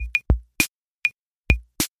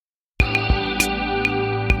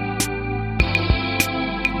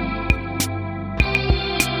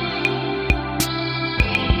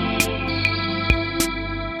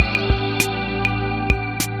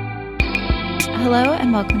Hello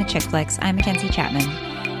and welcome to Chick Flicks. I'm Mackenzie Chapman.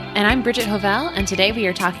 And I'm Bridget Hovell, and today we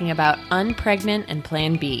are talking about Unpregnant and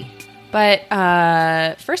Plan B. But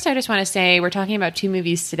first I just want to say we're talking about two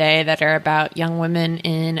movies today that are about young women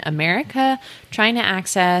in America trying to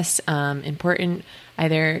access important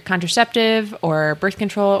either contraceptive or birth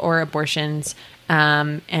control or abortions,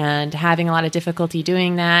 and having a lot of difficulty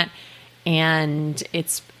doing that. And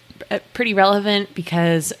it's pretty relevant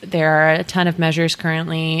because there are a ton of measures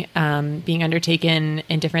currently being undertaken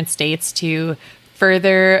in different states to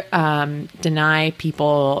further deny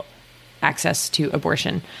people access to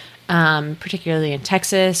abortion, particularly in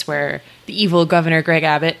Texas, where the evil Governor Greg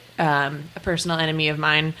Abbott, a personal enemy of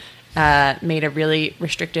mine, made a really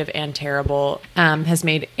restrictive and terrible, has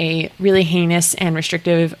made a really heinous and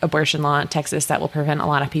restrictive abortion law in Texas that will prevent a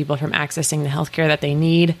lot of people from accessing the healthcare that they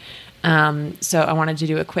need. So I wanted to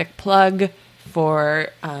do a quick plug for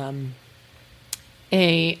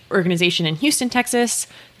a organization in Houston, Texas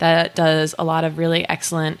that does a lot of really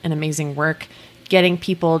excellent and amazing work getting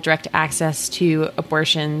people direct access to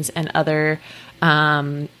abortions and other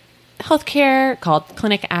healthcare called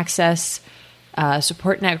Clinic Access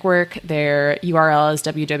Support Network. Their URL is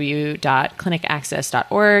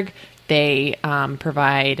www.clinicaccess.org. They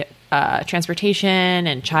provide transportation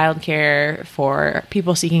and childcare for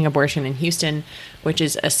people seeking abortion in Houston, which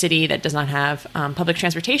is a city that does not have public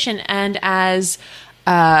transportation. And as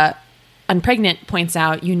Unpregnant points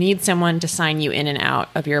out, you need someone to sign you in and out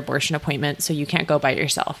of your abortion appointment, so you can't go by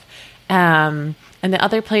yourself. And the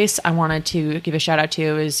other place I wanted to give a shout out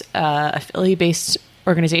to is a Philly-based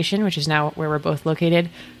organization, which is now where we're both located,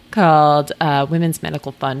 called Women's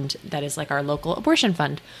Medical Fund. That is like our local abortion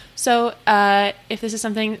fund. So if this is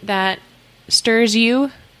something that stirs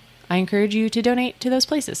you, I encourage you to donate to those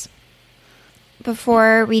places.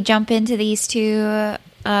 Before we jump into these two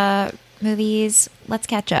movies, let's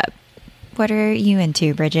catch up. What are you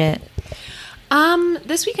into, Bridget?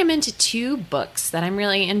 This week I'm into two books that I'm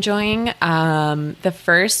really enjoying. The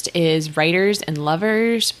first is Writers and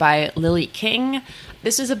Lovers by Lily King.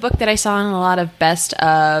 This is a book that I saw on a lot of best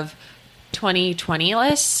of 2020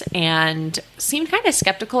 lists and seemed kind of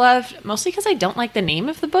skeptical of, mostly because I don't like the name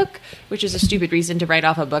of the book, which is a stupid reason to write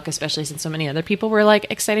off a book, especially since so many other people were like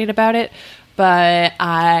excited about it. But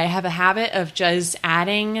I have a habit of just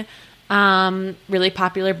adding really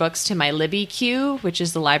popular books to my Libby queue, which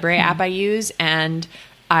is the library app I use. And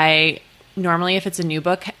I normally, if it's a new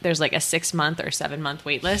book, there's like a 6-month or 7-month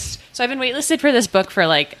wait list. So I've been waitlisted for this book for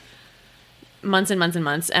like months and months and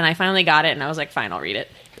months. And I finally got it and I was like, fine, I'll read it.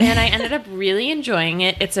 And I ended up really enjoying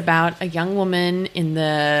it. It's about a young woman in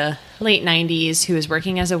the late 90s who is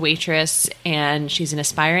working as a waitress, and she's an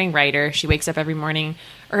aspiring writer. She wakes up every morning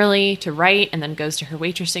early to write and then goes to her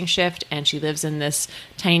waitressing shift, and she lives in this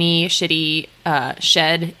tiny, shitty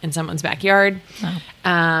shed in someone's backyard. Wow.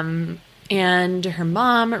 And her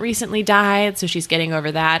mom recently died, so she's getting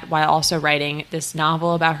over that while also writing this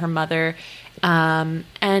novel about her mother. And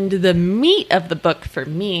the meat of the book for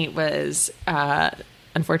me was...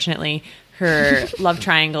 unfortunately, her love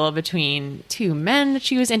triangle between two men that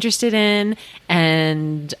she was interested in.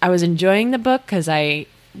 And I was enjoying the book because I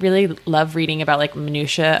really love reading about like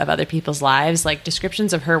minutia of other people's lives. Like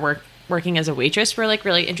descriptions of her working as a waitress were like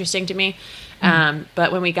really interesting to me.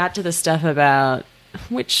 But when we got to the stuff about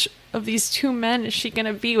which of these two men is she going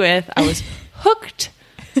to be with, I was hooked.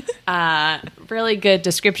 Really good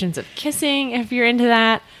descriptions of kissing if you're into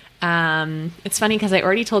that. It's funny because I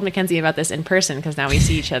already told Mackenzie about this in person because now we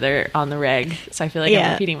see each other on the reg. So I feel like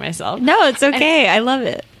I'm repeating myself. No, it's okay. I love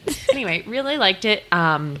it. Anyway, really liked it.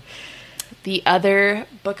 The other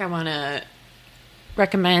book I want to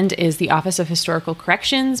recommend is The Office of Historical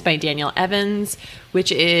Corrections by Daniel Evans,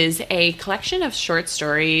 which is a collection of short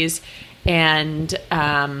stories. And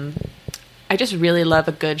I just really love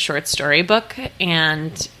a good short story book.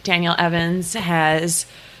 And Daniel Evans has,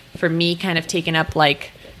 for me, kind of taken up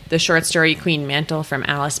like the short story queen mantle from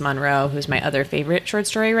Alice Munro, who's my other favorite short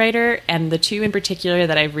story writer. And the two in particular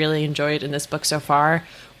that I've really enjoyed in this book so far,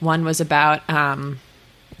 one was about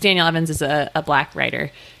Daniel Evans is a black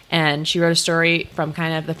writer, and she wrote a story from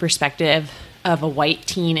kind of the perspective of a white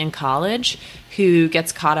teen in college who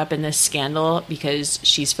gets caught up in this scandal because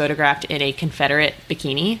she's photographed in a Confederate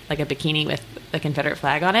bikini, like a bikini with the Confederate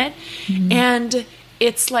flag on it. Mm-hmm. And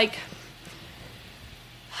it's like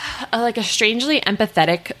a strangely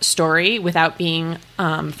empathetic story without being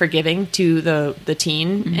forgiving to the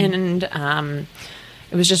teen. Mm-hmm. And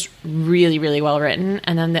it was just really, really well written.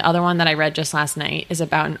 And then the other one that I read just last night is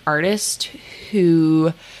about an artist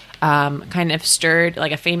who kind of stirred,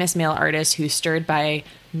 like a famous male artist who's stirred by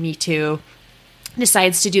Me Too,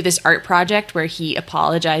 decides to do this art project where he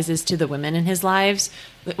apologizes to the women in his life,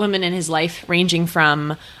 ranging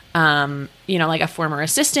from, like a former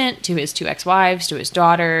assistant to his 2 ex-wives, to his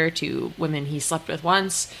daughter, to women he slept with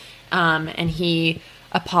once. And he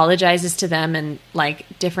apologizes to them in like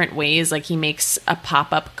different ways. Like he makes a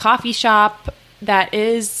pop-up coffee shop that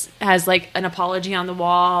has like an apology on the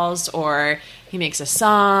walls, or he makes a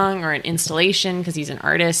song or an installation because he's an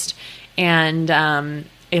artist. And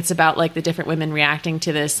it's about like the different women reacting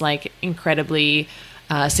to this like incredibly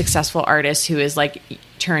successful artist who is like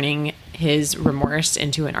turning his remorse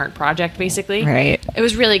into an art project, basically. Right. It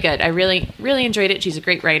was really good. I really, really enjoyed it. She's a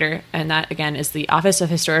great writer. And that, again, is The Office of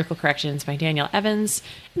Historical Corrections by Danielle Evans.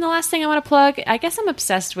 And the last thing I want to plug, I guess I'm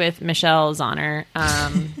obsessed with Michelle Zauner.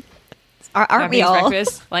 Aren't we all?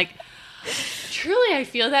 Breakfast. Like, truly, I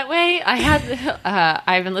feel that way.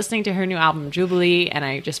 I've been listening to her new album, Jubilee, and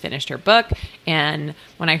I just finished her book. And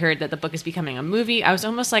when I heard that the book is becoming a movie, I was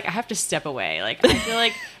almost like, I have to step away. Like, I feel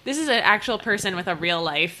like this is an actual person with a real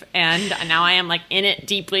life, and now I am like in it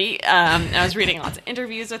deeply. I was reading lots of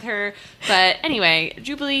interviews with her. But anyway,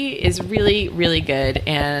 Jubilee is really, really good,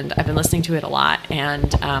 and I've been listening to it a lot.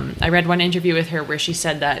 And I read one interview with her where she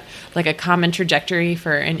said that like a common trajectory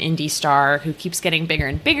for an indie star who keeps getting bigger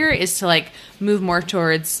and bigger is to like move more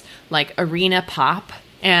towards like arena pop.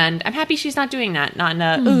 And I'm happy she's not doing that. Not in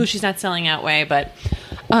a, she's not selling out way. But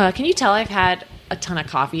can you tell I've had a ton of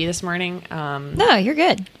coffee this morning? No, you're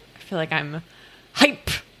good. I feel like I'm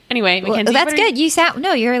hype. Anyway, Well, Mackenzie, that's good. You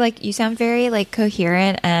sound very like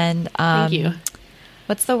coherent and Thank you.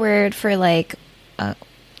 What's the word for like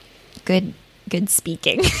good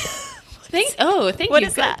speaking? Thank you. What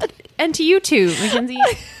is that? And to you too, Mackenzie.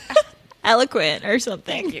 Eloquent or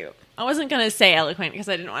something. Thank you. I wasn't going to say eloquent because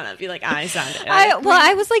I didn't want to be like, I sound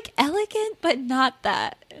I was like elegant, but not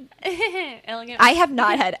that. elegant. I have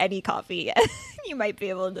not had any coffee yet. You might be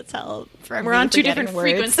able to tell from We're me on 2 forgetting different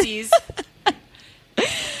words. frequencies.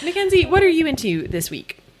 Mackenzie, what are you into this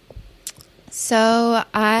week? So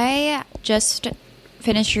I just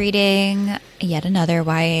finished reading yet another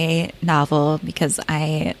YA novel because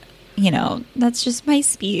that's just my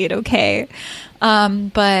speed, okay?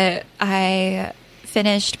 But I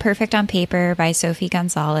finished Perfect on Paper by Sophie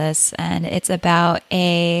Gonzalez, and it's about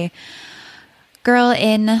a girl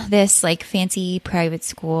in this like fancy private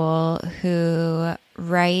school who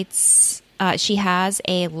writes she has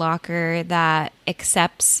a locker that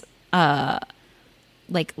accepts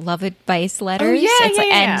like love advice letters.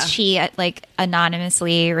 And she like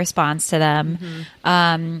anonymously responds to them.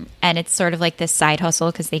 And it's sort of like this side hustle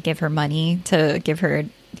because they give her money to give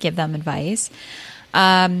them advice.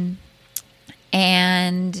 And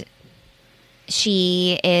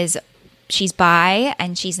she's bi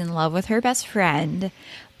and she's in love with her best friend,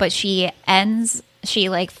 but she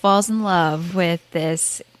like falls in love with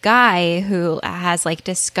this guy who has like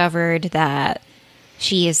discovered that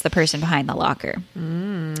she is the person behind the locker.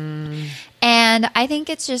 And I think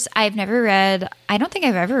it's just, I don't think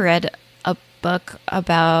I've ever read a book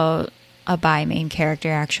about a bi main character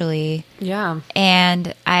actually. Yeah.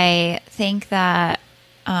 And I think that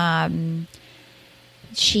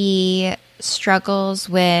she struggles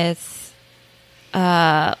with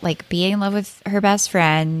like being in love with her best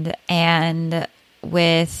friend and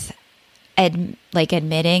with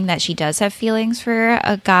admitting that she does have feelings for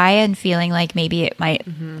a guy and feeling like maybe it might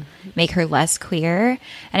make her less queer.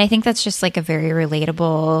 And I think that's just like a very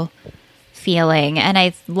relatable feeling. And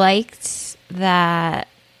I liked that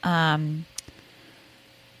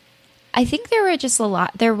I think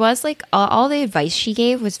there was like all the advice she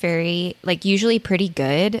gave was very like usually pretty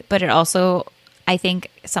good, but it also I think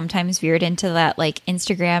sometimes veered into that like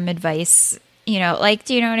Instagram advice, like,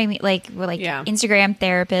 do you know what I mean? Like, Instagram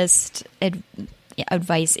therapist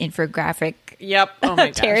advice infographic. Yep. Oh my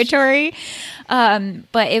gosh. Territory.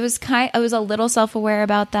 But it was I was a little self-aware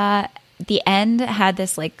about that. The end had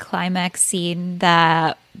this like climax scene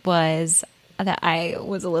that I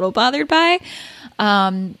was a little bothered by.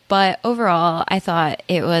 But overall, I thought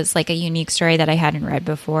it was like a unique story that I hadn't read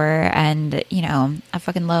before. And, I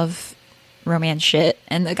fucking love romance shit.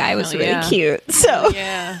 And the guy was really cute. So,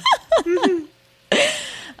 yeah.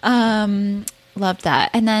 loved that.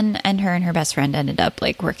 And her and her best friend ended up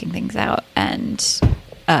like working things out. And,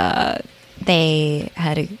 they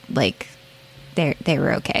had they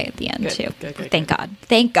were okay at the end too. Good. Thank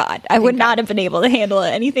God. I would not have been able to handle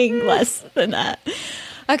anything less than that.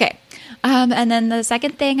 Okay. And then the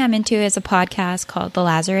second thing I'm into is a podcast called The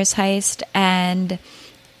Lazarus Heist. And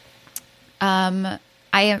I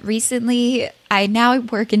now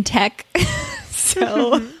work in tech.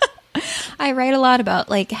 So I write a lot about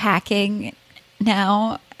like hacking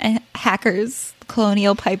now. hackers,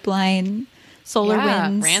 Colonial Pipeline, Solar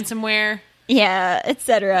Winds, ransomware,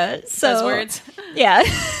 etc. So buzzwords. Yeah.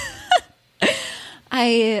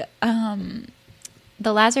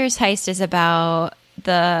 The Lazarus Heist is about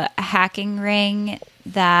the hacking ring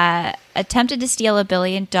that attempted to steal $1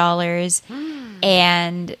 billion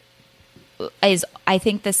and is, I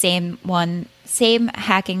think, the same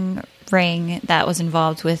hacking ring that was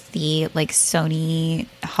involved with the like Sony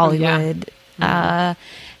Hollywood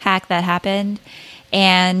hack that happened.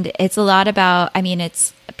 And it's a lot about, I mean,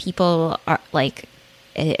 it's people are like,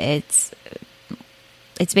 it's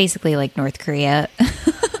basically like North Korea.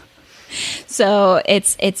 So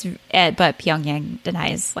but Pyongyang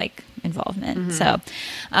denies like involvement. So,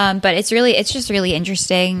 but it's just really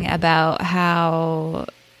interesting about how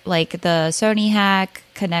like the Sony hack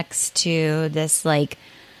connects to this like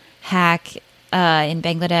hack in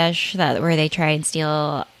Bangladesh where they try and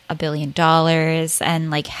steal $1 billion,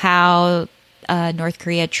 and like how North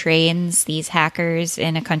Korea trains these hackers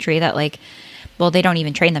in a country that like, well, they don't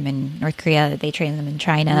even train them in North Korea. They train them in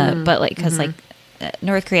China, but like, cause like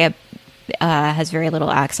North Korea has very little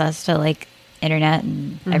access to like internet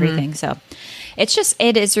and everything. So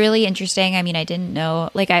it is really interesting. I mean, I didn't know,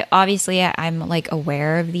 like, I'm like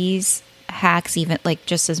aware of these hacks, even like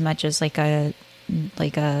just as much as like a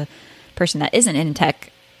person that isn't in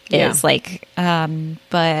tech is like,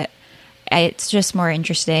 but it's just more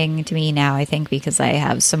interesting to me now, I think, because I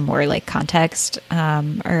have some more like context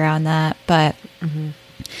around that. But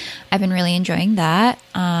I've been really enjoying that.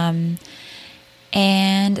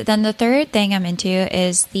 And then the third thing I'm into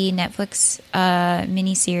is the Netflix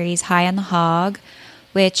miniseries High on the Hog,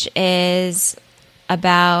 which is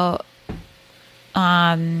about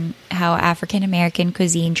how African American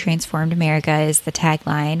cuisine transformed America is the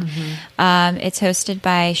tagline. It's hosted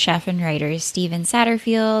by chef and writer Steven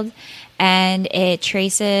Satterfield, and it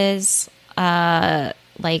traces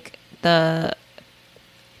like the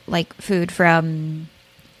food from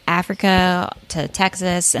Africa to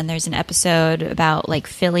Texas, and there's an episode about like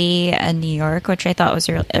Philly and New York, which I thought was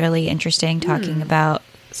really interesting, talking about,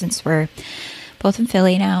 since we're both in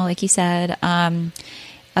Philly now, like you said,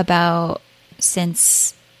 about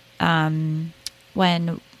since when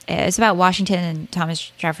it's about Washington and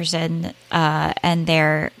Thomas Jefferson and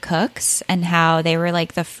their cooks, and how they were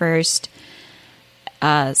like the first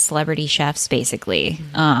celebrity chefs basically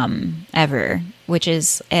ever, which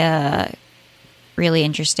is really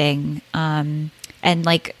interesting, and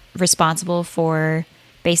like responsible for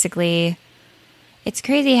basically, it's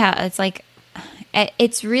crazy how it's like,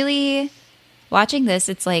 it's really, watching this,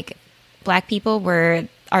 it's like Black people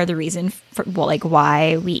are the reason for, well, like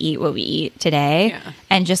why we eat what we eat today.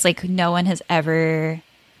 And just like no one has ever,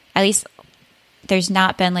 at least there's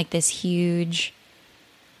not been like this huge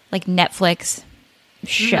like Netflix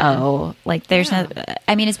show, like there's no,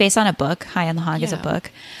 I mean, it's based on a book. High on the Hog is a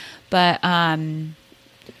book. But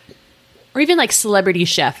or even like celebrity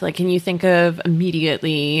chef, like can you think of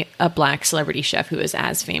immediately a Black celebrity chef who is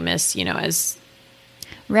as famous, you know, as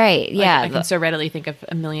right? Like, I can so readily think of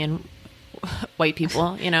a million white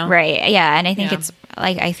people, you know, right? Yeah, and I think it's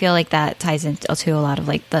like, I feel like that ties into a lot of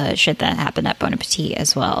like the shit that happened at Bon Appetit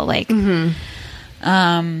as well, like definitely.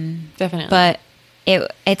 But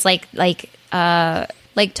it's like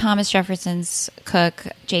Thomas Jefferson's cook,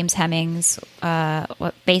 James Hemings,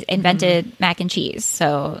 invented mac and cheese.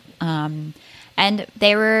 So, and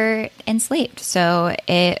they were enslaved. So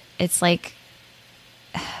it's like,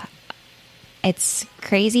 it's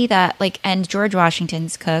crazy that like, and George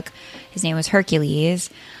Washington's cook, his name was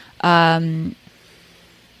Hercules.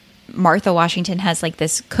 Martha Washington has like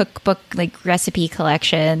this cookbook, like recipe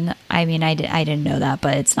collection. I mean, I didn't know that,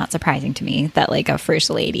 but it's not surprising to me that like a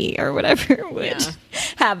first lady or whatever would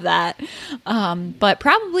have that. But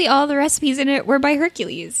probably all the recipes in it were by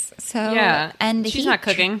Hercules. So and she's not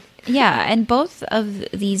cooking. And both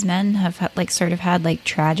of these men have like sort of had like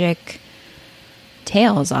tragic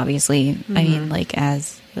tales, obviously. I mean, like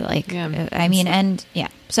as like I mean, and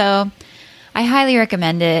so I highly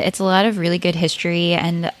recommend it. It's a lot of really good history,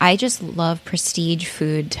 and I just love prestige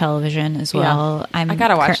food television as well. I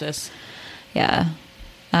gotta watch this. Yeah.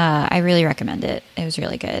 I really recommend it. It was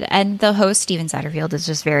really good. And the host, Steven Satterfield, is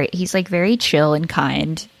just he's like very chill and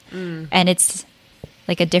kind. And it's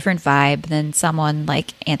like a different vibe than someone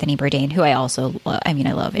like Anthony Bourdain, who I also love. I mean,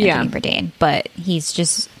 I love Anthony Bourdain, but he's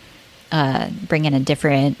just bringing a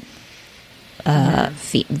different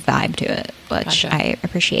vibe to it, which I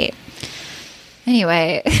appreciate.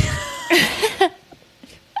 Anyway.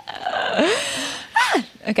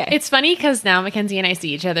 Okay. It's funny because now Mackenzie and I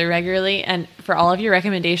see each other regularly, and for all of your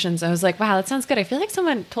recommendations, I was like, "Wow, that sounds good." I feel like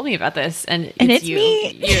someone told me about this, and it's you.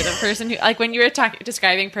 me. You're the person who, like, when you were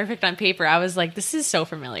describing Perfect on Paper, I was like, "This is so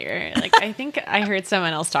familiar." Like, I think I heard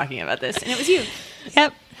someone else talking about this, and it was you.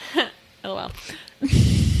 Yep. Oh well.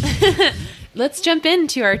 Let's jump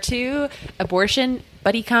into our 2 abortion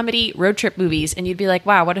buddy comedy road trip movies, and you'd be like,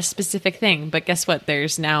 "Wow, what a specific thing!" But guess what?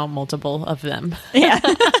 There's now multiple of them. Yeah.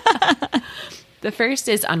 The first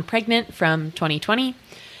is Unpregnant from 2020.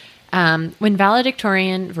 When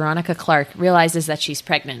valedictorian Veronica Clark realizes that she's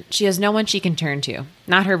pregnant, she has no one she can turn to.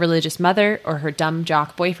 Not her religious mother or her dumb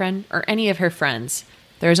jock boyfriend or any of her friends.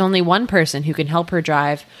 There is only one person who can help her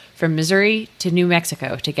drive from Missouri to New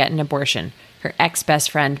Mexico to get an abortion, her ex-best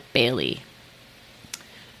friend, Bailey.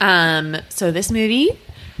 So this movie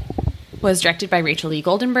was directed by Rachel Lee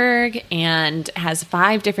Goldenberg and has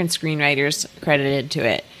 5 different screenwriters credited to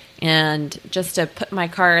it. And just to put my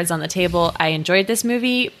cards on the table, I enjoyed this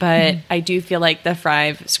movie, but I do feel like the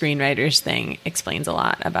 5 screenwriters thing explains a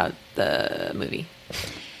lot about the movie.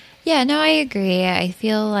 Yeah, no, I agree. I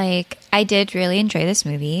feel like I did really enjoy this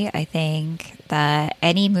movie. I think that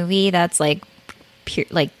any movie that's like pure,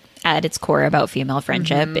 like at its core about female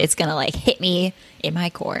friendship, it's gonna like hit me in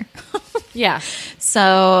my core. Yeah.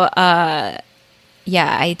 So, yeah,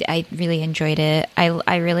 I really enjoyed it.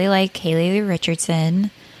 I really like Haley Lee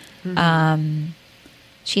Richardson.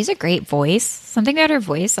 She's a great voice. Something about her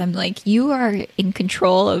voice, I'm like, you are in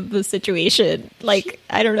control of the situation. Like,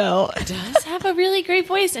 I don't know. Does have a really great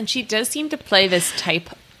voice, and she does seem to play this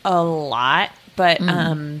type a lot. But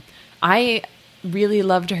I really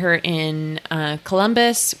loved her in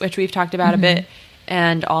Columbus, which we've talked about a bit,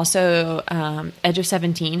 and also Edge of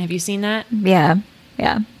 17. Have you seen that? Yeah,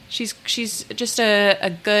 yeah. She's just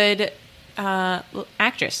a good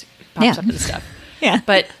actress. Pops up and stuff. Yeah.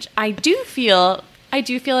 But I do feel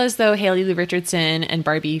as though Haley Lee Richardson and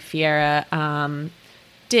Barbie Fiera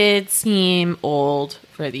did seem old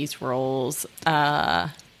for these roles.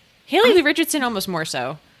 Haley Lee Richardson almost more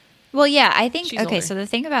so. Well, yeah, I think, She's okay, older. so the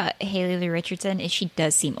thing about Haley Lee Richardson is she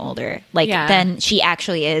does seem older. Like, Yeah. than she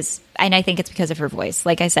actually is. And I think it's because of her voice.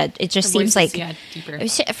 Like I said, it just Her seems voice like,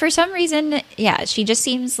 is, deeper. for some reason, yeah, she just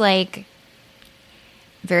seems like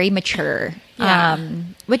very mature. Yeah.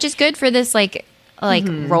 Which is good for this, like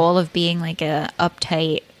role of being like a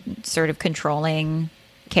uptight, sort of controlling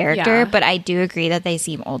character. Yeah. But I do agree that they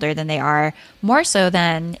seem older than they are, more so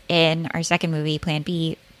than in our second movie, Plan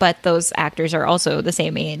B. But those actors are also the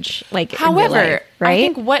same age. Like, in real However, life, right? I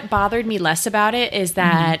think what bothered me less about it is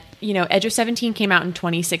that, Edge of 17 came out in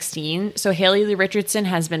 2016. So Haley Lee Richardson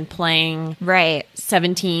has been playing right.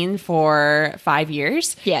 17 for 5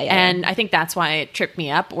 years. Yeah. And I think that's why it tripped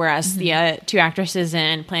me up. Whereas the 2 actresses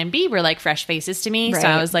in Plan B were like fresh faces to me. Right. So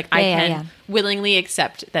I was like, I can Yeah. willingly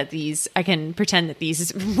accept that I can pretend that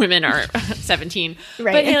these women are 17.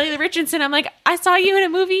 Right. But Haley Lee Richardson, I'm like, I saw you in a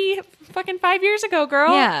movie fucking 5 years ago,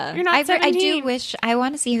 girl. Yeah. You're not 17. I do wish, I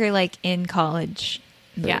want to see her like in college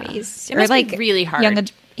movies. It must be really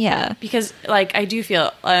hard. Yeah. Because, like, I do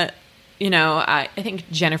feel, I think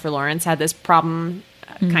Jennifer Lawrence had this problem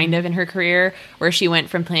kind of in her career where she went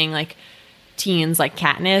from playing, like, teens like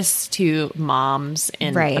Katniss to moms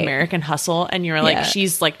in American Hustle. And you're like,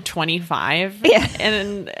 she's, like, 25. Yeah.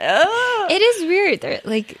 And it is weird.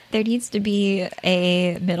 There needs to be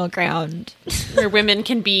a middle ground. where women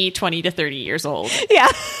can be 20 to 30 years old. Yeah.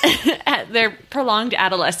 Their prolonged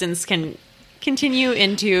adolescence can continue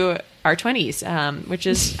into our 20s, which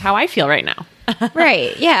is how I feel right now.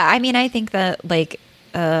 Right. Yeah. I mean, I think that like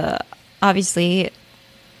obviously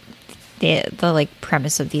the like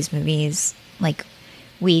premise of these movies, like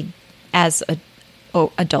we as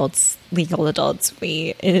adults, legal adults,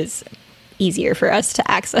 it is easier for us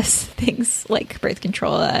to access things like birth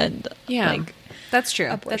control and like that's true.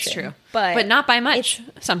 abortion. That's true. But not by much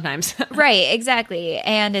sometimes. Right, exactly.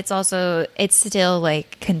 And it's still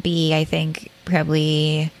like can be, I think,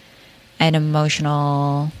 probably an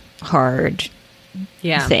emotional, hard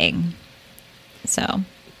thing. So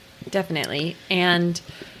definitely. And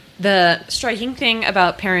the striking thing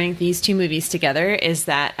about pairing these 2 movies together is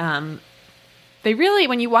that they really,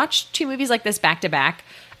 when you watch 2 movies like this back to back,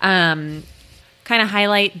 kind of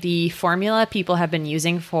highlight the formula people have been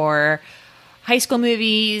using for high school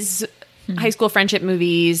movies, high school friendship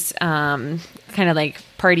movies, kind of like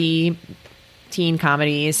party teen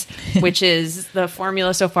comedies, which is the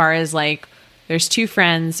formula so far is like there's two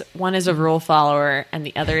friends. One is a rule follower and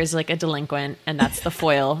the other is like a delinquent. And that's the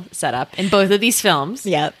foil setup in both of these films.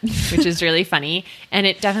 Yep. Which is really funny. And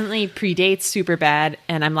it definitely predates Superbad.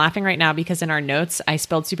 And I'm laughing right now because in our notes, I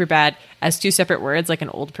spelled Superbad as two separate words, like an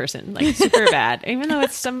old person, like Superbad, even though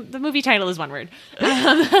the movie title is one word.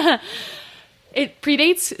 It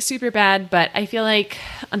predates Superbad, but I feel like,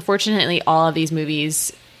 unfortunately, all of these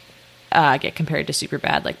movies get compared to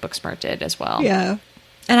Superbad, like Booksmart did as well. Yeah.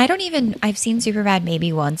 And I've seen Superbad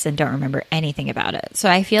maybe once and don't remember anything about it. So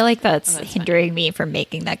I feel like that's hindering me from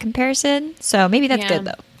making that comparison. So maybe that's good,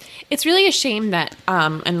 though. It's really a shame that,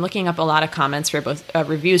 and looking up a lot of comments for both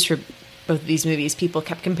reviews for both of these movies, people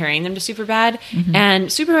kept comparing them to Superbad. Mm-hmm. And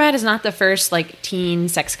Superbad is not the first, like, teen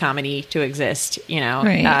sex comedy to exist, you know?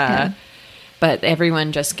 Right. But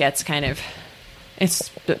everyone just gets kind of... It's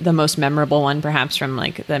the most memorable one, perhaps, from,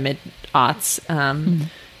 like, the mid-aughts,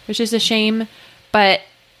 which is a shame. But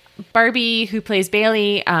Barbie, who plays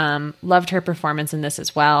Bailey, loved her performance in this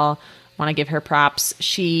as well. Want to give her props.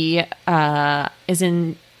 She is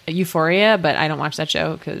in Euphoria, but I don't watch that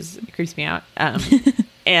show because it creeps me out.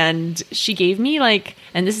 And she gave me, like,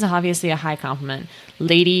 and this is obviously a high compliment,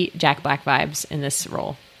 Lady Jack Black vibes in this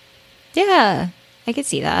role. Yeah, I could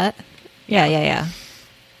see that. Yeah.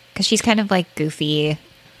 Because she's kind of like goofy,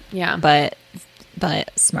 but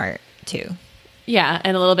smart too. Yeah,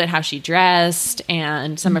 and a little bit how she dressed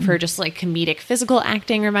and some of her just like comedic physical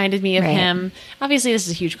acting reminded me of him. Obviously, this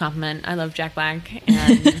is a huge compliment. I love Jack Black,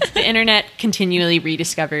 and the internet continually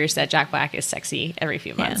rediscovers that Jack Black is sexy every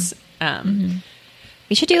few months.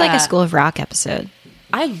 We should do like a School of Rock episode.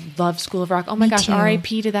 I love School of Rock. Oh my gosh, too.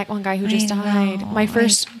 R.I.P. to that one guy who just died.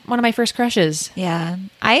 One of my first crushes. Yeah,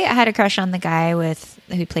 I had a crush on the guy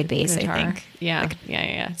who played bass. Guitar. I think.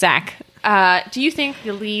 Yeah. Zach. Do you think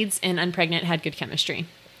the leads in Unpregnant had good chemistry?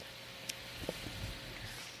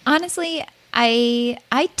 Honestly, I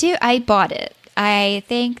do. I bought it. I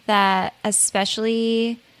think that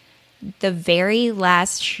especially the very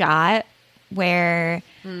last shot where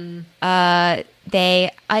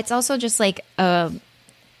it's also just like a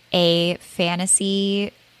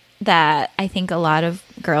fantasy that I think a lot of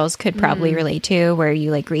girls could probably relate to, where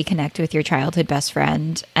you like reconnect with your childhood best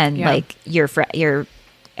friend and like your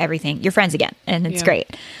everything, you're friends again, and it's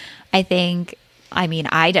great. I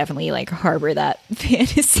definitely like harbor that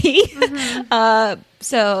fantasy.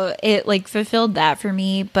 So it like fulfilled that for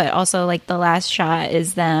me, but also like the last shot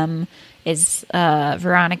is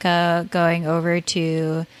Veronica going over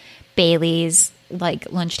to Bailey's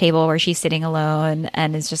like lunch table where she's sitting alone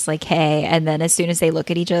and it's just like, hey, and then as soon as they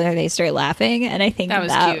look at each other they start laughing, and I think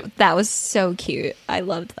that was so cute. I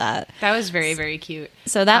loved that. That was very, very cute.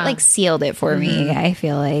 So that like sealed it for me. I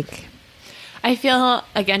feel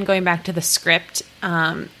again, going back to the script,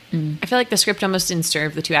 I feel like the script almost didn't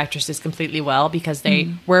serve the two actresses completely well because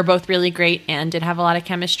they were both really great and did have a lot of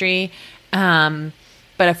chemistry. But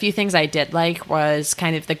a few things I did like was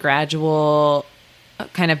kind of the gradual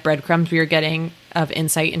kind of breadcrumbs we were getting of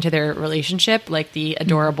insight into their relationship, like the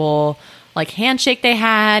adorable like handshake they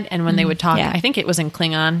had, and when they would talk, I think it was in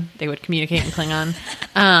Klingon, they would communicate in Klingon.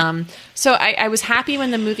 So I was happy when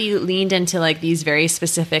the movie leaned into like these very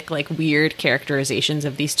specific like weird characterizations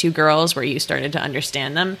of these two girls, where you started to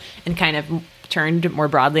understand them and kind of turned more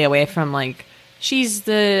broadly away from like, she's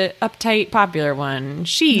the uptight popular one,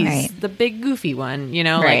 she's the big goofy one, you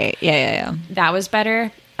know? Right. Like, Yeah. that was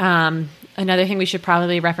better. Another thing we should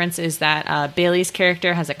probably reference is that Bailey's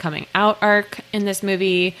character has a coming out arc in this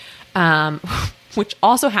movie, which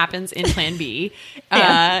also happens in Plan B.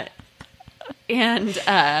 And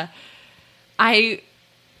I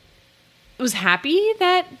was happy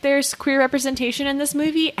that there's queer representation in this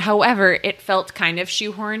movie. However, it felt kind of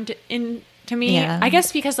shoehorned in to me. Yeah. I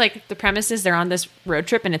guess because like the premise is they're on this road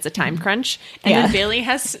trip and it's a time crunch, and then Bailey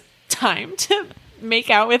has time to make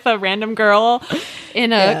out with a random girl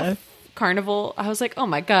in a carnival. I was like, oh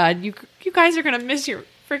my god, you guys are gonna miss your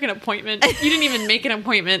freaking appointment. You didn't even make an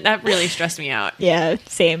appointment. That really stressed me out. Yeah,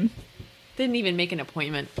 same. Didn't even make an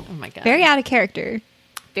appointment. Oh my god, very out of character.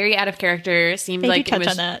 Very out of character. Seemed like it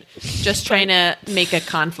was just trying to make a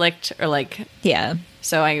conflict, or like,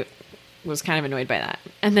 so I was kind of annoyed by that.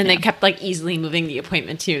 And then they kept like easily moving the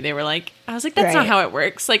appointment too. They were like, I was like, that's not how it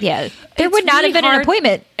works. Like, there would not have been an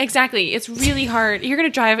appointment. Exactly. It's really hard. You're going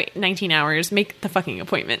to drive 19 hours, make the fucking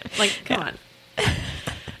appointment. Like, come on.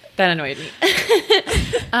 That annoyed me.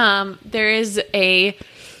 There is a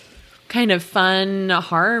kind of fun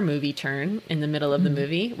horror movie turn in the middle of the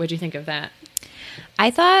movie. What'd you think of that?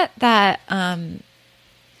 I thought that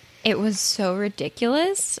it was so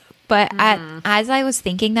ridiculous. But as I was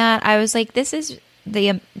thinking that, I was like, this is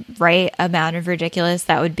the right amount of ridiculous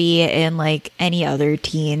that would be in like any other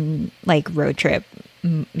teen like road trip,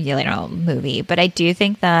 movie. But I do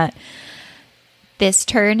think that this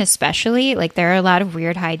turn, especially, like there are a lot of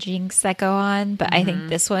weird hijinks that go on, but I think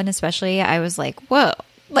this one especially, I was like, whoa,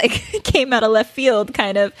 like came out of left field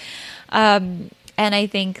kind of. And I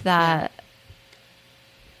think that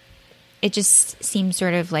it just seemed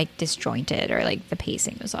sort of like disjointed, or like the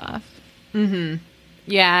pacing was off.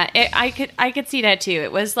 Yeah, I could see that too.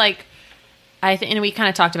 It was like, and we kind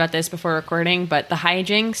of talked about this before recording, but the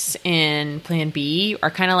hijinks in Plan B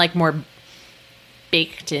are kind of like more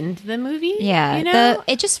baked into the movie. Yeah, you know?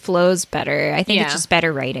 it just flows better. I think it's just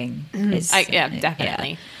better writing.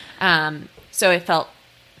 Definitely. Yeah. So it felt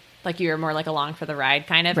like you were more like along for the ride,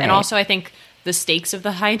 kind of. Right. And also, I think the stakes of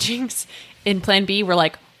the hijinks in Plan B were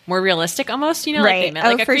like more realistic, almost. You know, like they met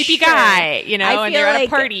like a creepy guy, you know, and they're at a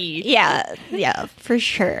party. Yeah, for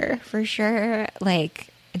sure. Like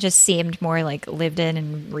it just seemed more like lived in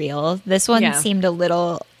and real. This one seemed a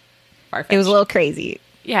little far-fetched. It was a little crazy.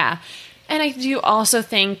 Yeah. And I do also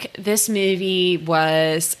think this movie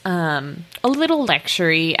was a little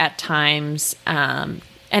lectury at times. And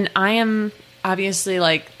I am obviously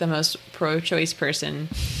like the most pro-choice person.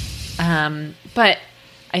 But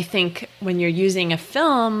I think when you're using a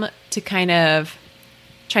film to kind of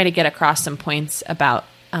try to get across some points about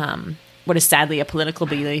what is sadly a political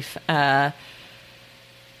belief,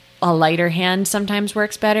 a lighter hand sometimes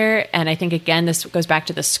works better. And I think, again, this goes back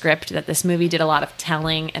to the script, that this movie did a lot of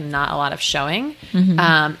telling and not a lot of showing.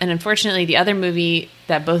 And unfortunately, the other movie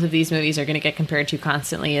that both of these movies are going to get compared to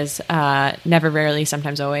constantly is Never, Rarely,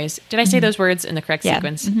 Sometimes, Always. Did I say those words in the correct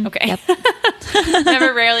sequence? Okay. Yep.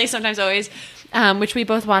 Never, Rarely, Sometimes, Always, which we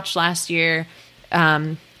both watched last year,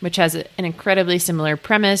 which has an incredibly similar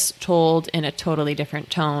premise told in a totally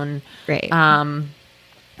different tone. Right. And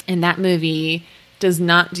that movie does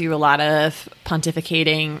not do a lot of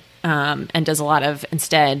pontificating, and does a lot of,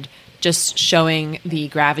 instead, just showing the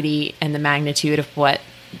gravity and the magnitude of what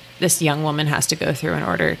this young woman has to go through in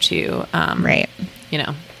order to,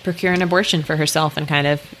 procure an abortion for herself and kind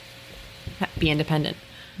of be independent.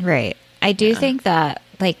 Right. I do think that,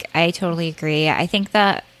 like, I totally agree. I think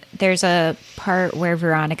that there's a part where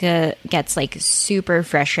Veronica gets like super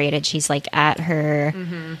frustrated. She's like at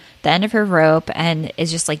the end of her rope and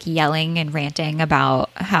is just like yelling and ranting about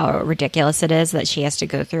how ridiculous it is that she has to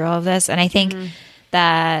go through all of this. And I think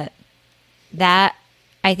that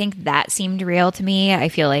seemed real to me. I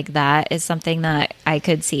feel like that is something that I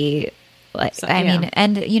could see. Like, so, I mean,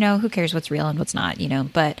 and who cares what's real and what's not,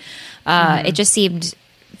 but it just seemed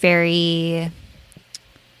very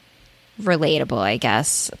relatable, I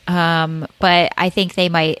guess. But I think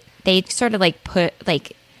they sort of like put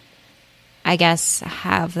like, I guess,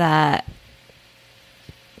 have that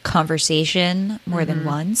conversation more than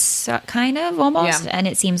once, kind of almost. And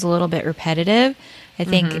it seems a little bit repetitive. I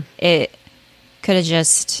think it could have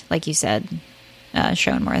just, like you said,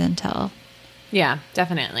 shown more than tell. Yeah,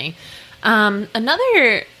 definitely.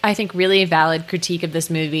 Another, I think, really valid critique of this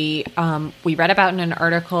movie, we read about in an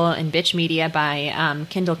article in Bitch Media by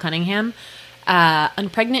Kendall Cunningham.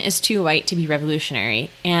 Unpregnant is too white to be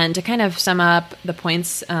revolutionary. And to kind of sum up the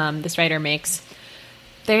points this writer makes,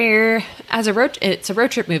 it's a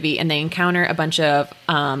road trip movie, and they encounter a bunch of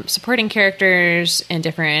supporting characters in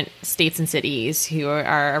different states and cities who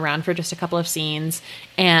are around for just a couple of scenes.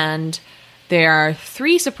 And there are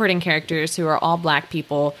 3 supporting characters who are all Black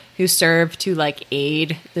people who serve to like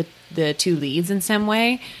aid the 2 leads in some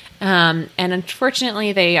way. And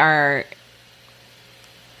unfortunately, they are.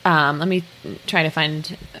 Let me try to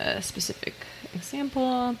find a specific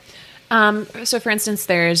example. So, for instance,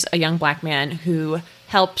 there's a young Black man who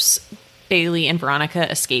helps Bailey and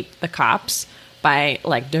Veronica escape the cops by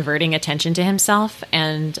like diverting attention to himself.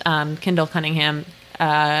 And Kendall Cunningham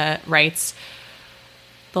writes,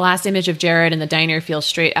 "The last image of Jared in the diner feels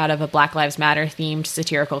straight out of a Black Lives Matter themed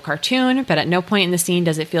satirical cartoon, but at no point in the scene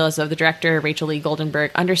does it feel as though the director, Rachel Lee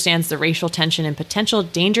Goldenberg, understands the racial tension and potential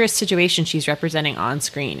dangerous situation she's representing on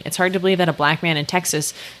screen. It's hard to believe that a Black man in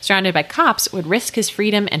Texas, surrounded by cops, would risk his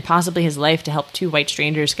freedom and possibly his life to help 2 white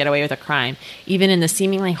strangers get away with a crime, even in the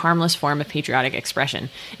seemingly harmless form of patriotic expression.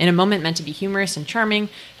 In a moment meant to be humorous and charming,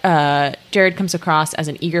 Jared comes across as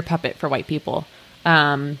an eager puppet for white people."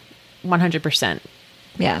 100%.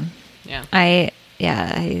 Yeah. I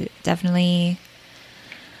definitely,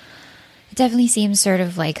 it definitely seems sort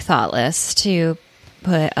of like thoughtless to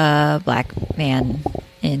put a Black man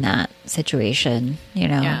in that situation.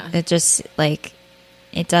 It just like,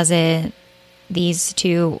 it doesn't, these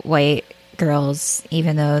 2 white girls,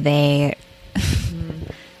 even though they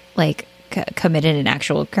like committed an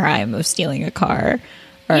actual crime of stealing a car,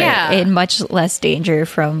 or Yeah. in much less danger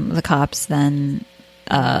from the cops than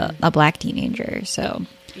a black teenager. So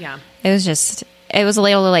Yeah. it was a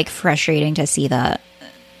little like frustrating to see that,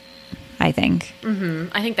 I think.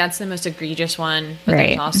 I think that's the most egregious one. But Right.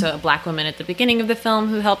 there's also a black woman at the beginning of the film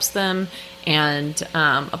who helps them, and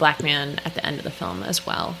a black man at the end of the film as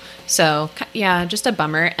well. So, yeah, just a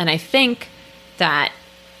bummer. And I think that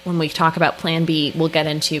when we talk about Plan B, we'll get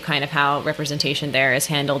into kind of how representation there is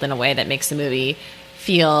handled in a way that makes the movie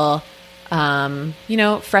feel,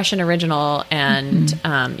 fresh and original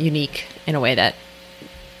and unique in a way that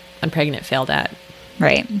Unpregnant failed at.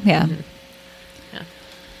 Right. Yeah. Yeah.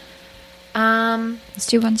 Let's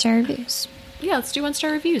do 1-star reviews. Yeah, let's do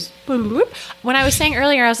 1-star reviews. When I was saying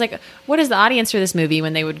earlier, I was like, what is the audience for this movie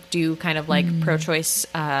when they would do kind of like pro-choice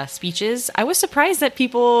speeches? I was surprised that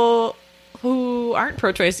people who aren't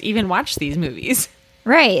pro-choice even watch these movies.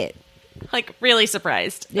 Right. Like, really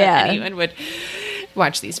surprised Yeah. that anyone would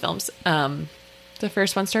watch these films. The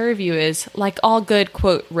first 1-star review is, like all good,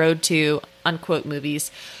 quote, road to, unquote,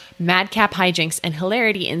 movies, madcap hijinks and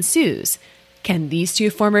hilarity ensues. Can these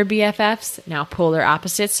two former BFFs, now polar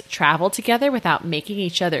opposites, travel together without making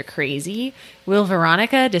each other crazy? Will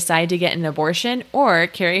Veronica decide to get an abortion or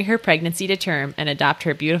carry her pregnancy to term and adopt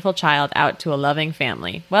her beautiful child out to a loving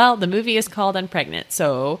family? Well, the movie is called Unpregnant,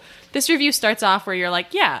 so this review starts off where you're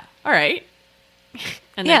like, yeah, all right.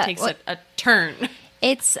 And then Yeah, takes a turn.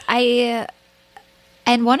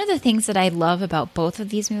 And one of the things that I love about both of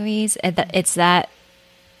these movies, it's that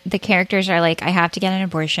the characters are like, I have to get an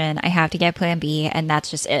abortion, I have to get Plan B, and that's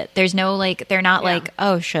just it. There's no like, they're not like,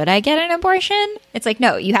 oh, should I get an abortion? It's like,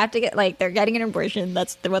 no, you have to get, like, they're getting an abortion.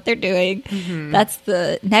 That's what they're doing. That's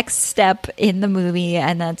the next step in the movie,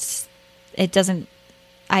 and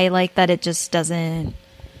I like that it just doesn't,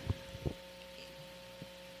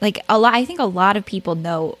 like, I think a lot of people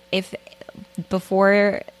know if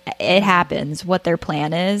before it happens what their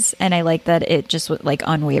plan is, and I like that it just was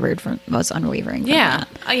unwavering from Yeah.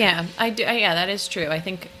 that. Yeah, I do. Yeah, that is true. I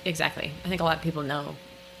think, exactly. I think a lot of people know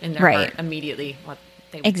in their Right. heart immediately what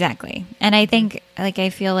they Exactly. And I think, I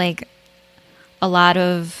feel like a lot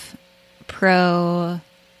of pro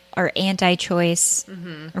or anti-choice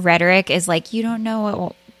rhetoric is like, you don't know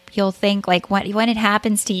what you'll think, like, when it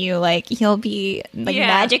happens to you, like, you'll be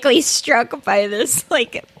magically struck by this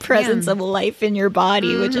presence of life in your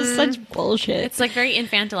body, which is such bullshit. It's like very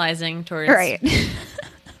infantilizing towards Right.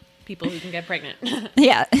 people who can get pregnant.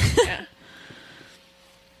 Yeah. Yeah.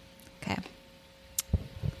 Okay.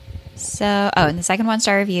 So, and the second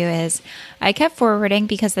 1-star review is, I kept forwarding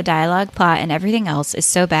because the dialogue, plot, and everything else is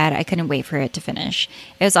so bad I couldn't wait for it to finish.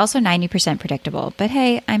 It was also 90% predictable, but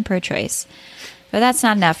hey, I'm pro-choice. But that's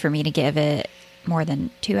not enough for me to give it more than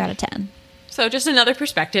 2 out of 10. So just another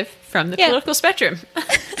perspective from the political spectrum.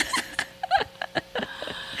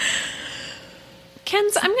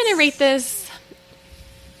 Ken's, I'm going to rate this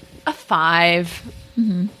a 5.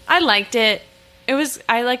 I liked it.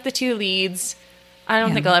 I like the two leads. I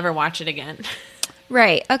don't think I'll ever watch it again.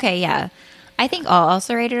 Right. Okay, yeah. I think I'll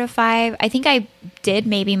also rate it a 5. I think I did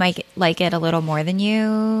maybe like it a little more than you,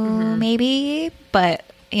 maybe. But,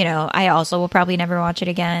 I also will probably never watch it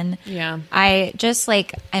again. Yeah. I just,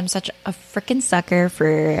 I'm such a freaking sucker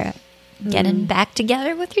for getting back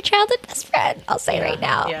together with your childhood best friend. I'll say right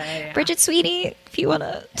now. Yeah. Bridget Sweeney, if you want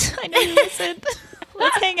to, I know you listen.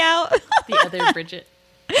 Let's hang out. The other Bridget.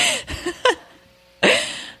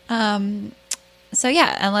 So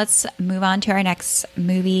yeah, and let's move on to our next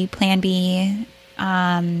movie, Plan B,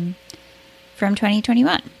 from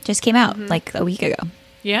 2021. Just came out like a week ago.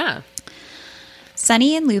 Yeah.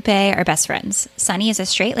 Sunny and Lupe are best friends. Sunny is a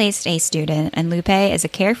straight-laced A student, and Lupe is a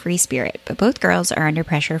carefree spirit, but both girls are under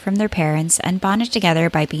pressure from their parents and bonded together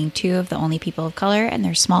by being two of the only people of color in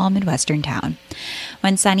their small Midwestern town.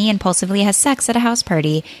 When Sunny impulsively has sex at a house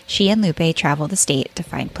party, she and Lupe travel the state to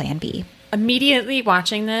find Plan B. Immediately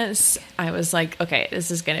watching this, I was like, okay,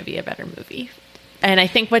 this is going to be a better movie. And I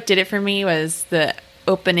think what did it for me was the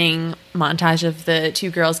opening montage of the two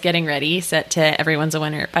girls getting ready, set to Everyone's a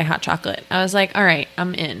Winner by Hot Chocolate. I was like, all right,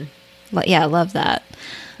 I'm in. Yeah, I love that.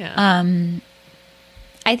 Yeah.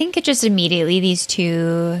 I think it just immediately, these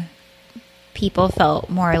two people felt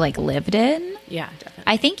more lived in. Yeah, definitely.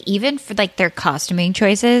 I think even for their costuming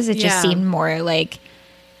choices, it just Yeah. seemed more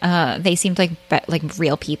they seemed like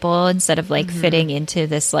real people instead of fitting into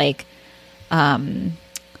this this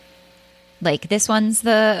one's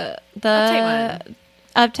the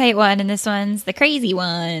uptight one and this one's the crazy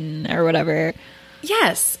one or whatever.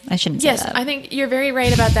 Yes. I shouldn't say Yes, that. I think you're very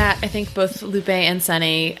right about that. I think both Lupe and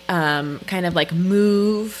Sunny kind of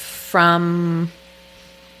move from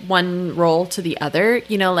one role to the other.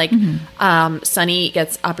 You know, like Sunny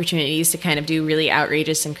gets opportunities to kind of do really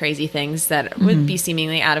outrageous and crazy things that would be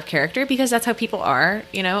seemingly out of character because that's how people are,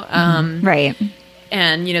 you know. Right.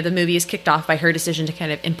 And, you know, the movie is kicked off by her decision to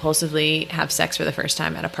kind of impulsively have sex for the first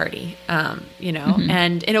time at a party, you know,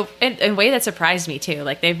 and in a way that surprised me too.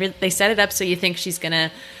 Like they set it up so you think she's going to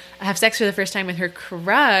have sex for the first time with her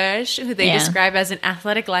crush, who they describe as an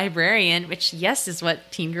athletic librarian, which, yes, is what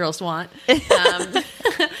teen girls want.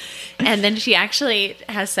 And then she actually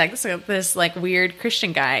has sex with this like weird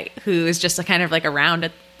Christian guy who is just kind of like around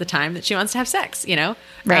at the time that she wants to have sex, you know?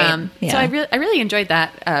 Right. So I really enjoyed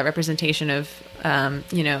that representation of,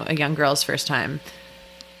 you know, a young girl's first time.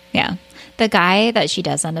 Yeah. The guy that she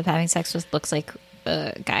does end up having sex with looks like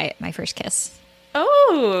the guy at My First Kiss.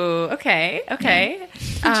 Oh, okay.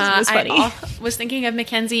 Was funny. I was thinking of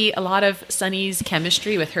Mackenzie, a lot of Sunny's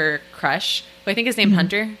chemistry with her crush, who I think is named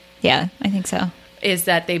Hunter. Yeah, I think so. Is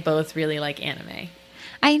that they both really like anime.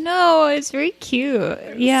 I know. It's very cute.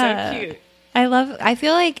 Yeah. So cute. I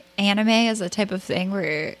feel like anime is a type of thing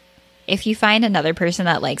where if you find another person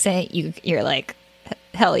that likes it, you're like,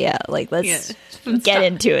 hell yeah. Like, let's get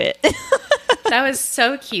into it. That was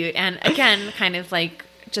so cute. And again, kind of like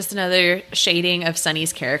just another shading of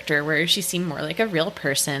Sunny's character where she seemed more like a real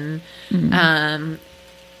person.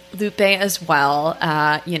 Lupe as well,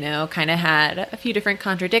 you know, kind of had a few different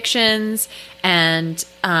contradictions. And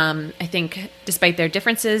I think despite their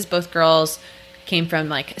differences, both girls came from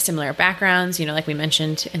like similar backgrounds, you know, like we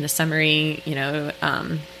mentioned in the summary, you know,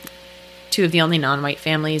 two of the only non-white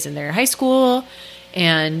families in their high school,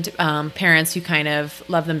 and parents who kind of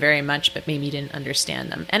loved them very much but maybe didn't understand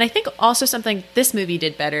them. And I think also something this movie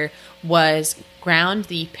did better was ground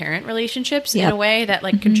the parent relationships in a way that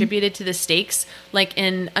like contributed to the stakes. Like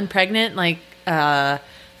in Unpregnant, like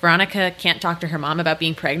Veronica can't talk to her mom about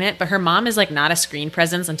being pregnant, but her mom is like not a screen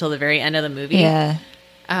presence until the very end of the movie. Yeah.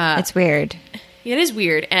 It's weird. It is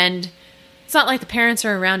weird. And it's not like the parents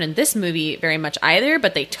are around in this movie very much either,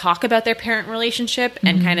 but they talk about their parent relationship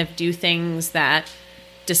and kind of do things that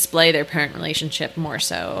display their parent relationship more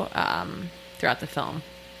so throughout the film.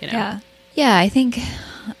 You know? Yeah, I think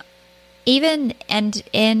even and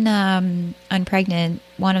in Unpregnant,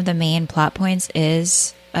 one of the main plot points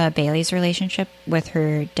is Bailey's relationship with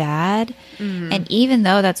her dad. And even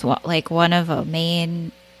though that's like one of the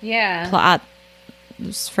main plots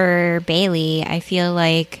for Bailey, I feel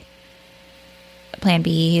like Plan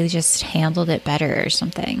B just handled it better or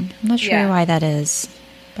something. I'm not sure why that is,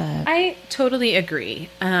 but I totally agree.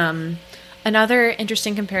 Another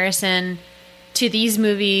interesting comparison to these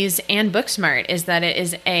movies and Booksmart is that it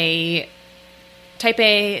is a type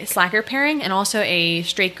A slacker pairing and also a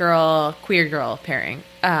straight girl, queer girl pairing,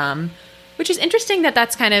 which is interesting that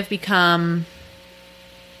that's kind of become,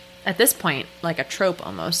 at this point, like a trope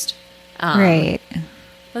almost. Right.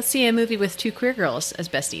 Let's see a movie with two queer girls as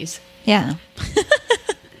besties. Yeah.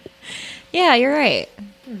 Yeah, you're right.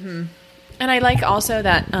 And I like also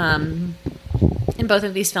that in both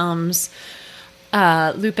of these films,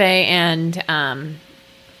 Lupe and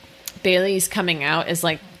Bailey's coming out is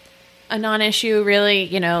like a non-issue, really.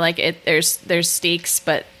 You know, like there's stakes,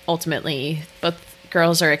 but ultimately both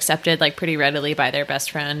girls are accepted like pretty readily by their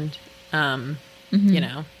best friend. You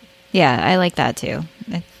know. Yeah, I like that too.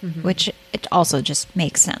 Which it also just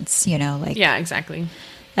makes sense, you know, like yeah, exactly.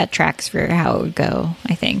 That tracks for how it would go,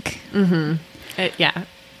 I think. Yeah,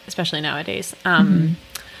 especially nowadays.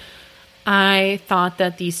 I thought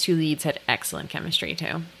that these two leads had excellent chemistry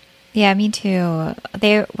too. Yeah, me too.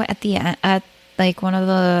 They at the at like one of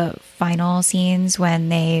the final scenes when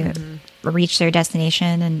they reach their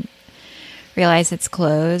destination and realize it's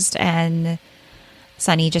closed, and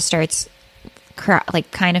Sunny just starts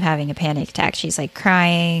kind of having a panic attack. She's like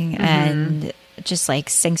crying and just like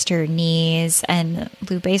sinks to her knees, and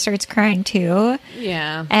Lupe starts crying too.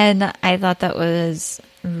 Yeah. And I thought that was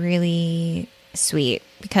really sweet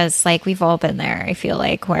because like we've all been there, I feel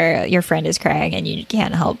like, where your friend is crying and you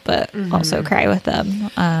can't help but also cry with them.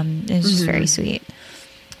 It's just very sweet.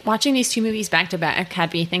 Watching these two movies back to back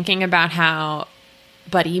had me thinking about how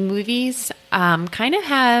buddy movies kind of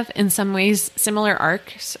have in some ways similar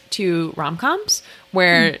arcs to rom-coms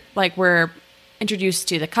where like we're introduced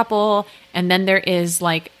to the couple and then there is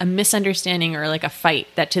like a misunderstanding or like a fight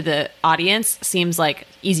that to the audience seems like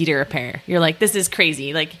easy to repair. You're like, this is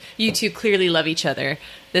crazy. Like you two clearly love each other.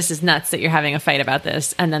 This is nuts that you're having a fight about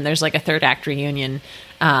this. And then there's like a third act reunion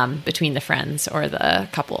between the friends or the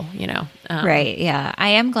couple, you know? Right. Yeah. I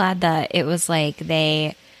am glad that it was like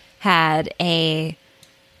they had a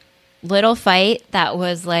little fight that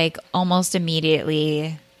was like almost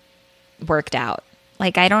immediately worked out.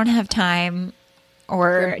 Like I don't have time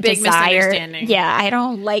or big desire. misunderstanding. Yeah, I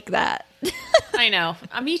don't like that. I know.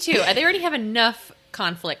 Me too. They already have enough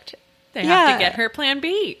conflict. They Yeah. have to get her plan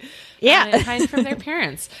B. Yeah. And hide from their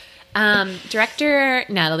parents. Director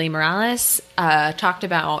Natalie Morales talked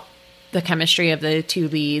about the chemistry of the two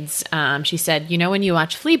leads. She said, when you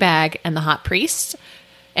watch Fleabag and The Hot Priest,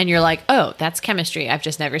 and you're like, oh, that's chemistry. I've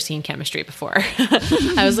just never seen chemistry before.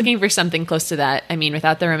 I was looking for something close to that. I mean,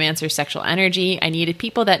 without the romance or sexual energy, I needed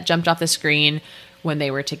people that jumped off the screen when they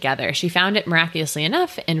were together. She found it miraculously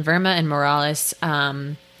enough in Verma and Morales,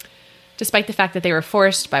 despite the fact that they were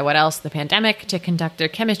forced by the pandemic, to conduct their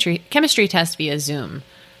chemistry test via Zoom,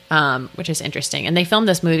 which is interesting. And they filmed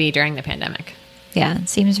this movie during the pandemic. Yeah, it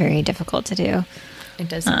seems very difficult to do. It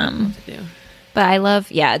does seem difficult to do. But I love,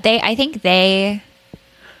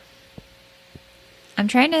 I'm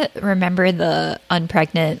trying to remember the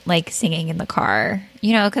unpregnant, like, singing in the car,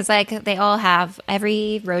 because, like, they all have,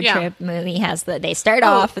 every road trip movie has they start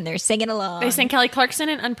off and they're singing along. They sing Kelly Clarkson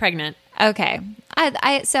and Unpregnant. Okay.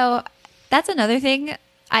 So that's another thing.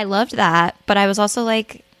 I loved that, but I was also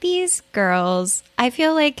like, these girls, I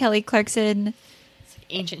feel like Kelly Clarkson.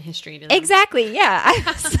 Ancient history to them. Exactly. Yeah.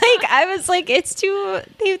 I was like, it's too,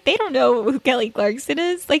 they don't know who Kelly Clarkson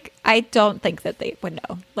is. Like, I don't think that they would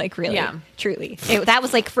know. Like, really, truly. That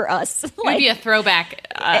was like for us. It would be a throwback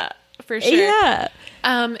for sure. Yeah.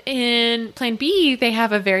 In Plan B, they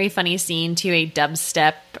have a very funny scene to a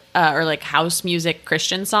dubstep or like house music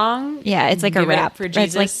Christian song. Yeah, it's like a rap for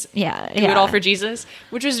Jesus. Like, yeah. Do it all for Jesus,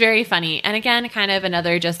 which was very funny. And again, kind of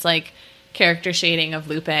another just like character shading of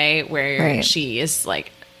Lupe, where she is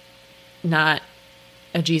like not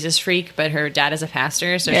a Jesus freak, but her dad is a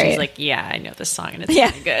pastor, so she's like, yeah, I know this song and it's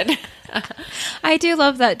really good. I do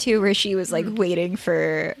love that too, where she was like waiting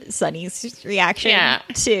for Sunny's reaction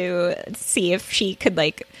to see if she could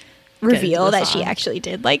like reveal that she actually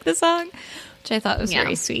did like the song, which I thought was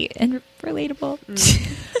very sweet and relatable.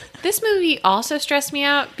 This movie also stressed me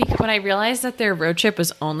out because when I realized that their road trip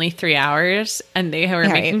was only 3 hours and they were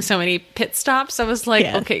making so many pit stops, I was like,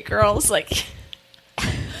 okay, girls, like,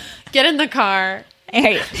 get in the car.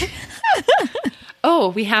 Oh,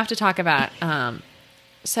 we have to talk about,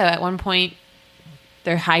 so at one point,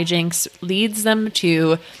 their hijinks leads them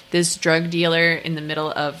to this drug dealer in the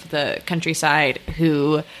middle of the countryside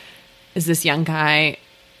who is this young guy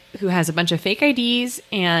who has a bunch of fake IDs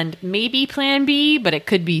and maybe Plan B, but it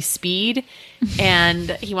could be speed. And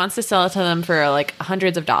he wants to sell it to them for like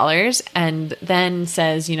hundreds of dollars and then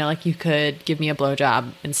says, like, you could give me a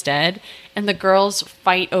blowjob instead. And the girls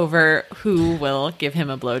fight over who will give him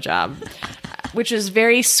a blowjob, which is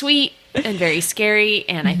very sweet and very scary.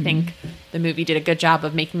 And I think the movie did a good job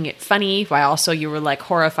of making it funny while also you were like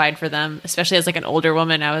horrified for them, especially as like an older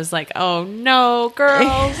woman. I was like, oh no,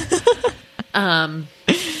 girls.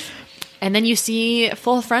 And then you see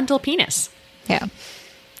full frontal penis. Yeah.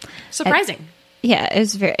 Surprising.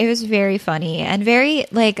 It was very funny and very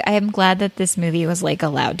like, I am glad that this movie was like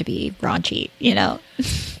allowed to be raunchy,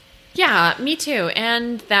 Yeah, me too.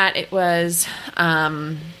 And that it was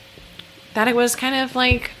kind of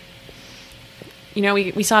like,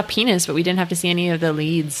 we saw a penis, but we didn't have to see any of the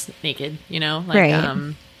leads naked, like,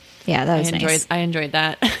 right. Yeah, that was nice. I enjoyed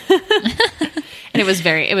that. And it was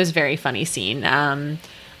very funny scene.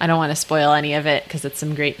 I don't want to spoil any of it because it's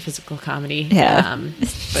some great physical comedy. Yeah.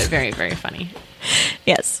 But very, very funny.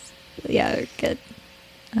 Yes. Yeah, good.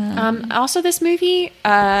 Also, this movie,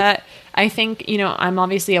 I think, I'm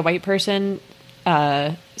obviously a white person,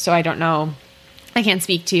 so I don't know. I can't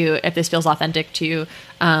speak to if this feels authentic to,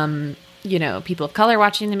 people of color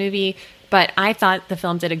watching the movie. But I thought the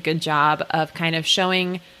film did a good job of kind of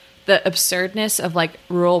showing the absurdness of like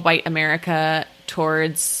rural white America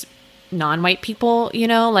towards non-white people,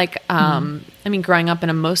 I mean, growing up in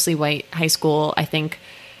a mostly white high school, I think,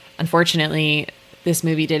 unfortunately, this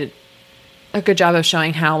movie did a good job of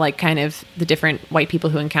showing how, like, kind of the different white people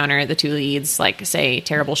who encounter the two leads, like, say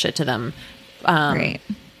terrible shit to them. Right.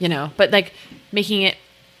 But, like, making it,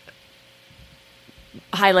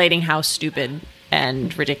 highlighting how stupid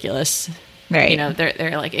and ridiculous, right.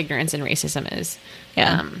 Their like, ignorance and racism is.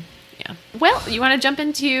 Yeah. Yeah. Well, you want to jump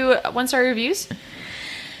into one-star reviews?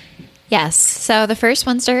 Yes. So the first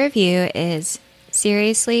 1-star review is,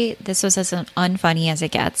 seriously, this was as unfunny as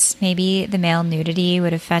it gets. Maybe the male nudity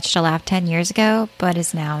would have fetched a laugh 10 years ago, but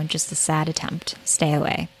is now just a sad attempt. Stay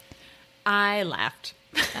away. I laughed.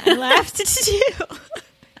 I laughed too.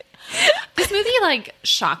 This movie, like,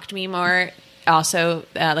 shocked me more. Also,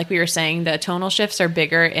 like we were saying, the tonal shifts are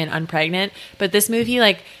bigger in Unpregnant, but this movie,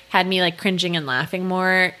 like, had me, like, cringing and laughing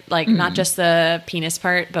more, like, not just the penis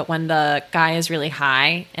part, but when the guy is really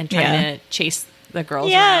high and trying to chase the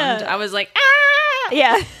girls around. I was like, ah!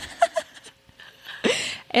 Yeah.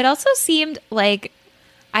 It also seemed like,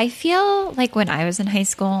 I feel like when I was in high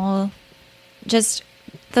school, just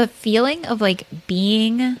the feeling of like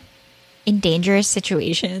being in dangerous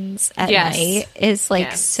situations at night is like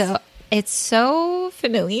it's so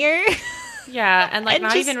familiar. Yeah, and like And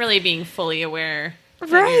not just- even really being fully aware that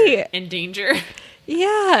Right. you're in danger.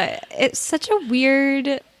 Yeah, it's such a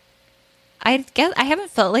weird. I guess I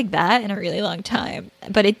haven't felt like that in a really long time,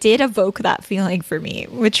 but it did evoke that feeling for me,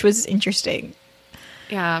 which was interesting.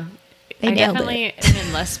 Yeah. They I nailed definitely it. am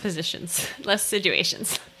in less positions, less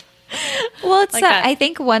situations. Well, it's Like that. I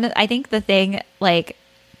think the thing, like,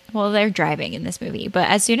 well, they're driving in this movie, but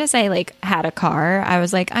as soon as I like had a car, I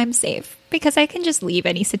was like, I'm safe because I can just leave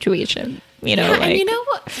any situation, you know. Yeah, like, and you know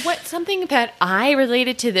what? Something that I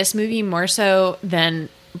related to this movie more so than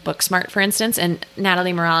Booksmart, for instance, and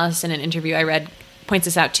Natalie Morales in an interview I read points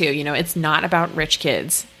this out too. You know, it's not about rich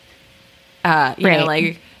kids. You know, Right.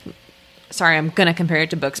 like, sorry, I'm gonna compare it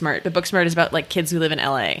to Booksmart, but Booksmart is about like kids who live in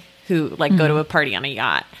LA who like go to a party on a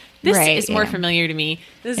yacht. This Right, is more yeah. familiar to me.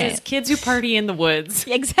 This Yeah. is kids who party in the woods.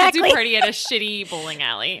 Exactly. Kids who party at a shitty bowling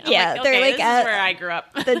alley. I'm Yeah, like, they're okay, like this at- is where I grew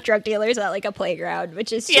up. the drug dealers at like a playground,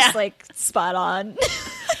 which is just Yeah. like spot on.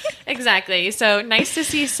 Exactly. So nice to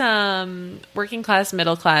see some working class,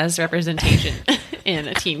 middle class representation in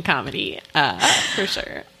a teen comedy, for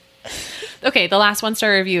sure. Okay, the last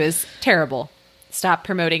 1-star review is terrible. Stop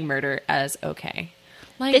promoting murder as okay.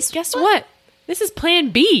 Like, guess what? This is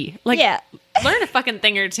Plan B. Like, Yeah. learn a fucking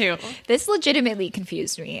thing or two. This legitimately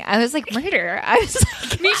confused me. I was like, murder. I was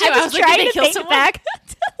like, Me too. I was like, trying did they to kill think someone? back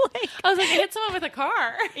to like, I was like, I hit someone with a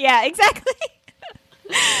car. yeah, exactly.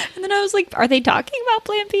 And then I was like, are they talking about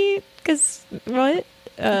Plan B? Because what?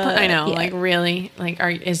 I know. yeah. Like, really? Like,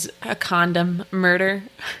 is a condom murder?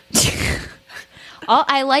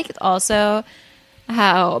 I liked also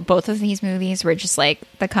how both of these movies were just like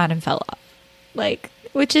the condom fell off, like,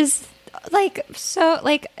 which is like so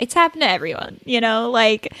like it's happened to everyone, you know,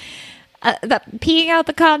 like that peeing out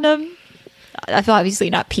the condom. I've obviously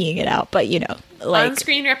not peeing it out, but you know, like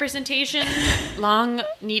On-screen representation, long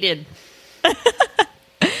needed.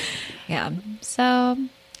 yeah. So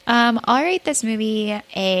I'll rate this movie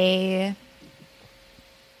a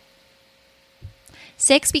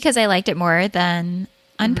 6 because I liked it more than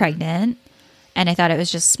Unpregnant, and I thought it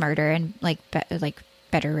was just smarter and like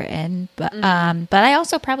better written. But I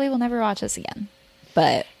also probably will never watch this again.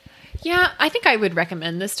 But Yeah, I think I would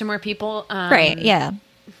recommend this to more people. right, yeah,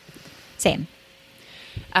 same.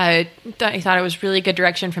 I thought it was really good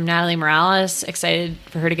direction from Natalie Morales. Excited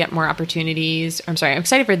for her to get more opportunities. I'm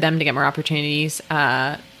excited for them to get more opportunities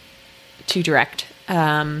to direct.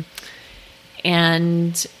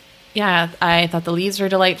 And yeah, I thought the leads were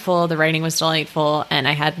delightful. The writing was delightful, and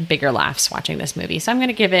I had bigger laughs watching this movie. So I'm going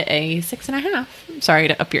to give it a 6.5. Sorry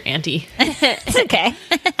to up your ante. It's okay.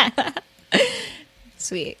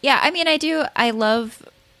 Sweet. Yeah, I mean, I love,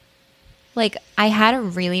 like, I had a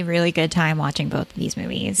really, really good time watching both of these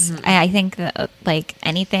movies. I think that, like,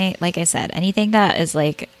 anything, like I said, anything that is,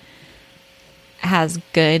 like, has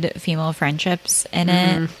good female friendships in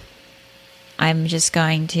it, I'm just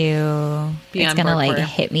going to, Be it's on going to, board like, for.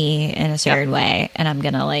 hit me in a certain way, and I'm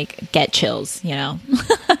going to, like, get chills, you know?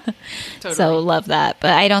 Totally. So, love that.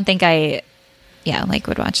 But I don't think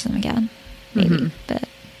would watch them again. Maybe, but...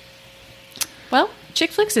 Well,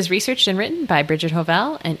 Chick Flicks is researched and written by Bridget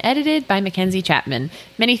Hovell and edited by Mackenzie Chapman.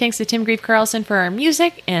 Many thanks to Tim Grief Carlson for our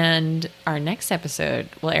music, and our next episode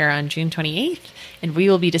will air on June 28th, and we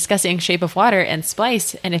will be discussing Shape of Water and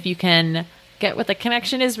Splice, and if you can get what the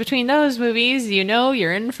connection is between those movies, you know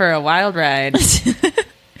you're in for a wild ride.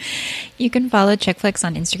 You can follow Chick Flicks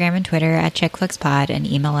on Instagram and Twitter at ChickFlixPod and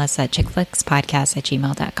email us at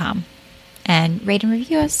chickflixpodcast@gmail.com. And rate and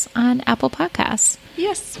review us on Apple Podcasts.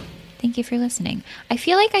 Yes. Thank you for listening. I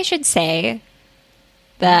feel like I should say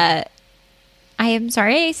that I am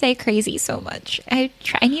sorry I say crazy so much. I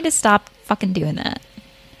need to stop fucking doing that.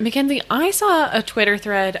 Mackenzie, I saw a Twitter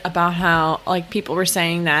thread about how, like, people were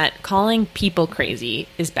saying that calling people crazy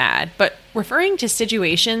is bad, but referring to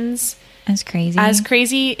situations That's crazy. as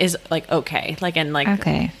crazy is, like, okay. Like, and, like,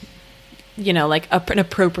 okay. you know, like, an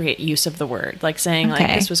appropriate use of the word. Like, saying, like,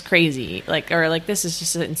 Okay. this was crazy. Like, or, like, this is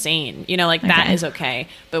just insane. You know, like, that Okay. is okay.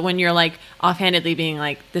 But when you're, like, offhandedly being,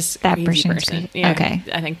 like, this That crazy person's person. crazy. Yeah, Okay.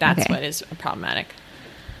 I think that's Okay. what is problematic.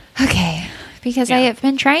 Okay. Because I Yeah. have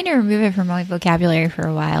been trying to remove it from my vocabulary for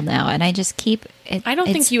a while now, and I just keep it. I don't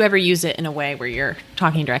it's- think you ever use it in a way where you're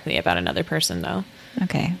talking directly about another person, though.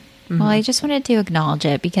 Okay. Well, I just wanted to acknowledge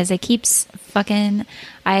it because it keeps fucking.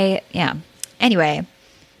 Yeah. Anyway.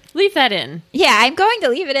 Leave that in. Yeah, I'm going to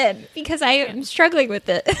leave it in because I am struggling with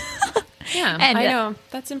it. Yeah, And, I know.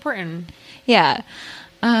 That's important. Yeah.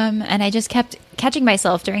 And I just kept catching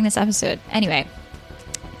myself during this episode. Anyway,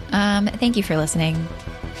 thank you for listening.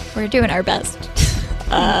 We're doing our best.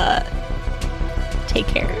 Take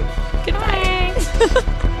care. Goodbye.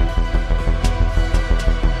 Bye.